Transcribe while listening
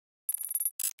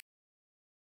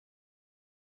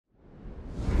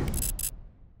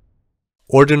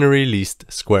ordinary least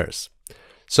squares.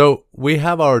 So we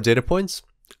have our data points.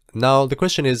 Now the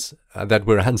question is that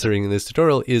we're answering in this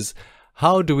tutorial is,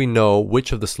 how do we know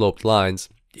which of the sloped lines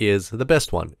is the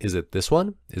best one? Is it this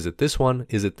one? Is it this one?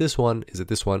 Is it this one? Is it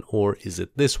this one? Or is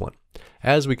it this one?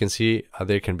 As we can see,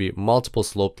 there can be multiple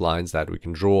sloped lines that we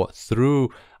can draw through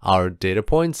our data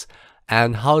points.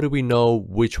 And how do we know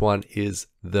which one is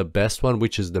the best one,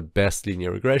 which is the best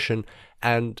linear regression?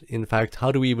 And in fact,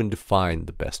 how do we even define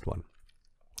the best one?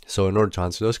 So in order to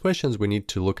answer those questions, we need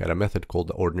to look at a method called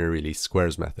the ordinary least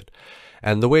squares method.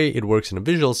 And the way it works in a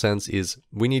visual sense is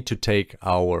we need to take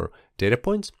our data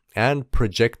points and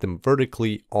project them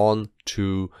vertically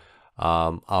onto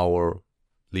our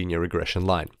linear regression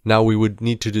line. Now we would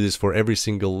need to do this for every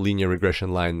single linear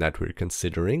regression line that we're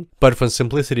considering. But for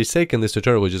simplicity's sake, in this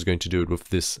tutorial, we're just going to do it with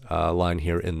this line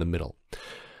here in the middle.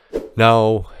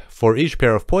 Now, for each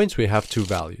pair of points, we have two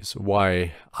values,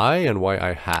 yi and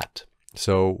yi hat.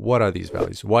 So what are these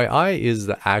values? Yi is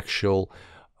the actual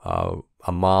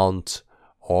amount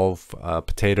of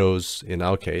potatoes, in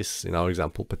our case, in our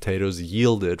example, potatoes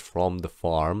yielded from the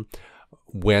farm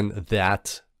when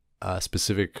that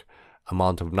specific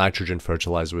amount of nitrogen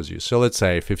fertilizer was used. So let's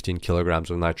say 15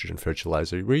 kilograms of nitrogen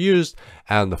fertilizer were used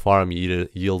and the farm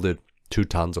yielded 2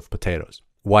 tons of potatoes.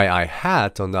 Yi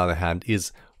hat, on the other hand,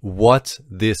 is what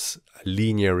this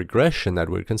linear regression that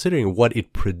we're considering, what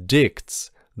it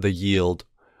predicts the yield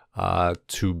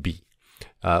to be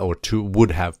or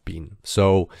would have been.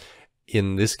 So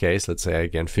in this case, let's say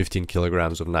again 15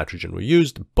 kilograms of nitrogen were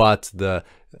used, but the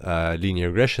linear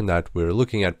regression that we're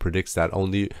looking at predicts that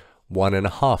only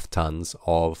 1.5 tons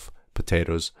of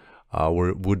potatoes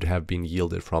would have been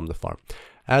yielded from the farm.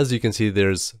 As you can see,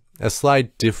 there's a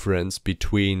slight difference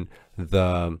between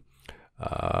the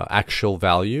actual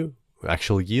value,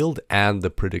 actual yield, and the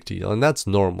predicted yield, and that's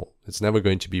normal. It's never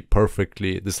going to be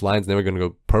perfectly, this line's never going to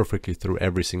go perfectly through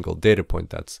every single data point.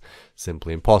 That's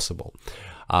simply impossible.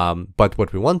 But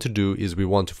what we want to do is we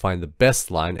want to find the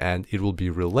best line, and it will be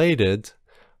related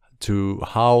to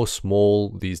how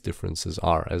small these differences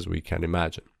are, as we can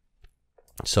imagine.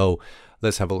 So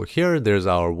let's have a look here. There's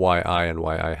our yi and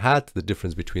yi hat. The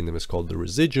difference between them is called the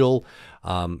residual.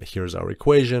 Here's our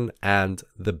equation, and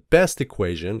the best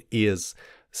equation is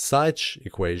such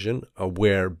equation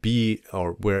where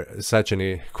such an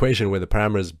equation where the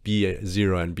parameters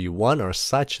b0 and b1 are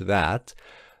such that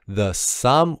the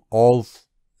sum of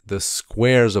the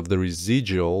squares of the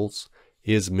residuals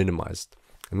is minimized.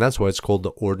 And that's why it's called the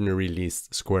ordinary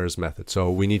least squares method.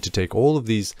 So we need to take all of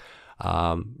these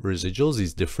residuals,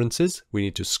 these differences, we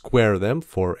need to square them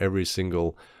for every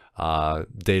single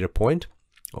data point.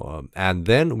 And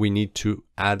then we need to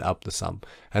add up the sum.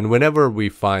 And whenever we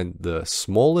find the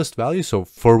smallest value, so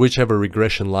for whichever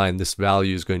regression line this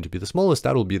value is going to be the smallest,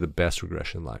 that will be the best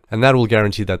regression line. And that will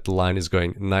guarantee that the line is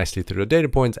going nicely through the data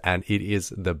points, and it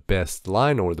is the best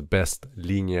line or the best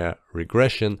linear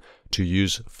regression to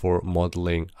use for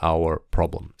modeling our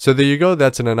problem. So there you go.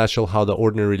 That's in a nutshell how the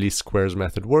ordinary least squares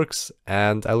method works.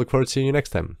 And I look forward to seeing you next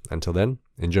time. Until then,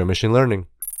 enjoy machine learning.